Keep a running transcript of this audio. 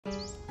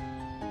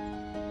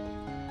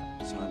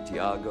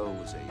Santiago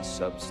was a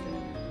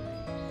substandard.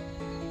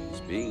 He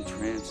was being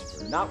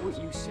transferred. Not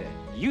what you said.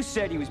 You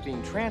said he was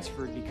being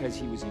transferred because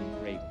he was in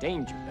grave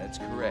danger. That's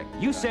correct.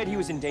 You said he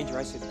was in danger.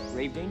 I said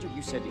grave danger.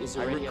 You said, is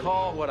there any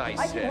recall what I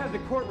said. I can have the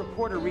court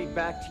reporter read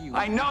back to you.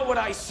 I know what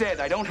I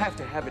said. I don't have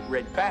to have it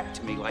read back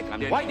to me like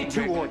I'm... Why the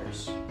two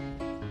orders?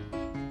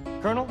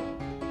 Colonel?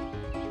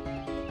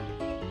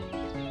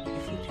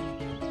 If Lieutenant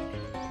Kendrick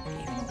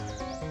gave an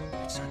order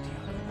that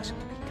Santiago wasn't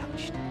to be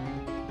touched,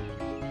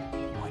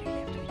 why did he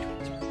have to be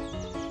transferred?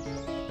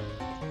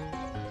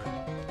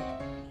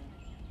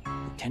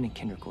 Lieutenant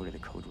Kendrick ordered the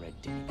code red,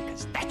 didn't he?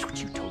 Because that's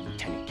what you told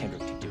Lieutenant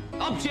Kendrick to do.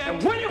 Object!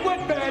 And when it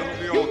went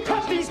bad, you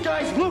cut these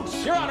guys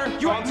loose! Your Honor,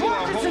 you had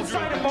markers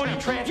inside a phony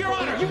transfer! Your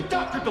Honor, you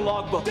doctored the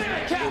logbook!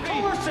 Damn it, Captain!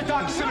 You coerced the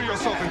doctor! Consider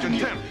yourself in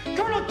contempt!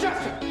 Colonel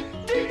Jessup,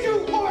 did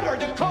you order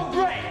the code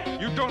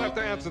red? You don't have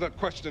to answer that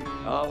question.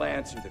 I'll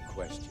answer the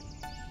question.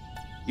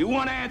 You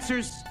want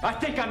answers? I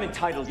think I'm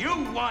entitled. You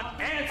want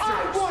answers?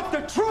 I want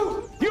the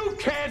truth! You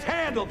can't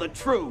handle the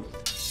truth!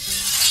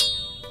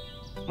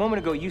 A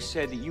moment ago, you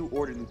said that you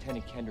ordered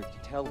Lieutenant Kendrick to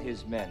tell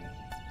his men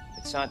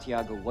that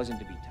Santiago wasn't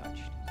to be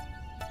touched.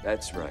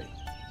 That's right.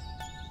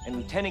 And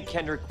Lieutenant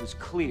Kendrick was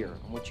clear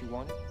on what you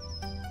wanted?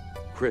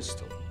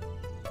 Crystal.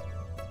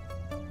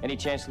 Any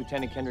chance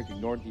Lieutenant Kendrick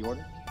ignored the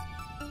order?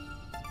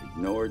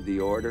 Ignored the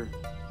order?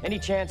 Any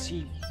chance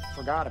he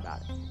forgot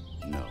about it?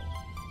 No.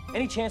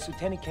 Any chance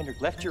Lieutenant Kendrick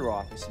left your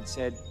office and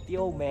said, the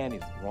old man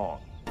is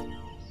wrong?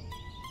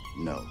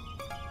 No.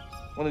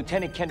 When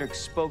Lieutenant Kendrick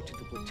spoke to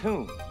the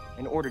platoon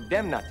and ordered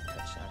them not to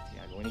touch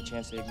Santiago, any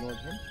chance they ignored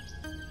him?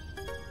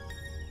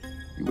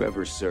 You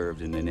ever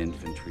served in an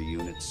infantry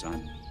unit,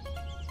 son?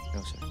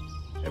 No, sir.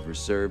 Ever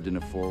served in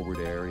a forward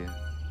area?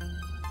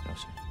 No,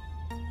 sir.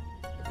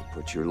 Ever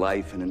put your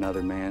life in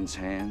another man's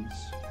hands?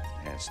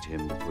 Asked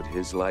him to put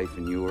his life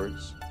in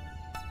yours?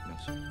 No,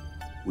 sir.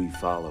 We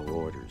follow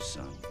orders,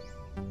 son.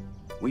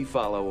 We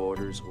follow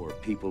orders or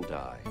people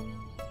die.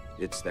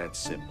 It's that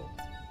simple.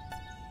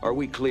 Are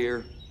we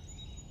clear?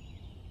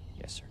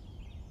 Yes, sir.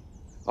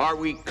 Are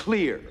we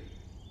clear?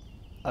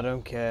 I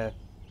don't care.